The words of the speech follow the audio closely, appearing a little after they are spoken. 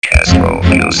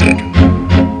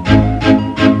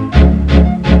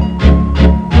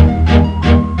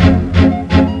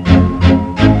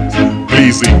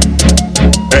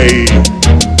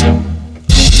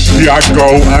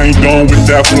slow, I ain't done with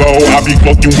that flow. I be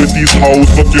fucking with these hoes,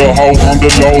 fuck your hoe on the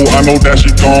low. I know that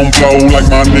shit gon' blow like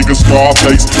my nigga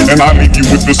Scarface, and I leave you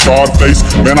with the scarred face.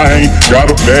 Man, I ain't got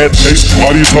a bad taste,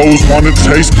 all these hoes wanna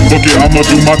taste. Fuck it, I'ma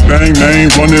do my thing, man,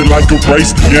 run it like a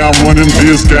race. Yeah, I'm running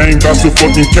this game, got to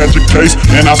fucking catch a case.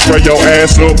 And I spray your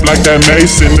ass up like that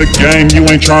Mace in the game. You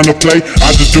ain't tryna play, I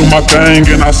just do my thing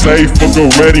and I say fuck a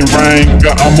wedding ring.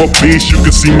 I'm a beast, you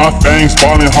can see my fangs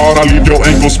falling hard, I leave your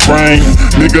ankle sprained.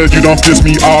 Nigga, you done piss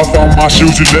me off on my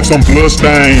shoes, you left some blood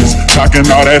stains. Talking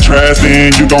all that trash,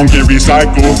 then you gon' get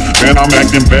recycled. Man, I'm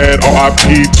acting bad,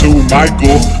 R.I.P. to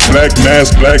Michael. Black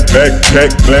mask, black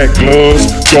backpack, black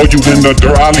gloves. Throw you in the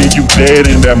dirt, I'll leave you dead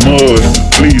in that mud.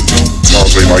 Please.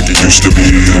 Times ain't like it used to be.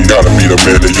 Gotta be the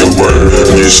man of your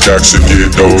word. Get stacks and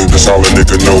get dough. That's all a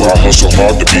nigga know. I hustle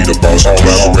hard to be the boss. All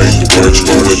out raise the words.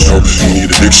 You would know. You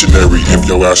need a dictionary if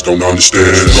your ass don't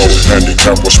understand. Go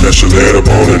handicap or special ed up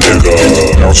on a nigga.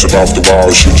 Bounce him off the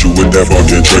wall, shoot you with that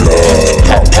fucking trigger.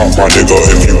 Pop my nigga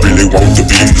if you really want to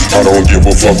be. I don't give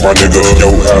a fuck my nigga.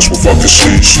 Your ass will fucking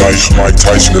sleep. Like Mike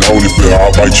Tyson and Holyfield,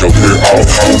 I'll bite your ear off.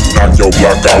 Knock your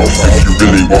block out if you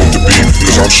really want to be.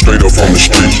 Cause I'm straight up from the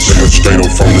streets. Straight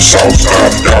up from the south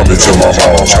side, diamonds in my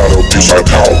mouth, shadow abuse like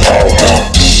pow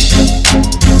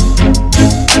pow.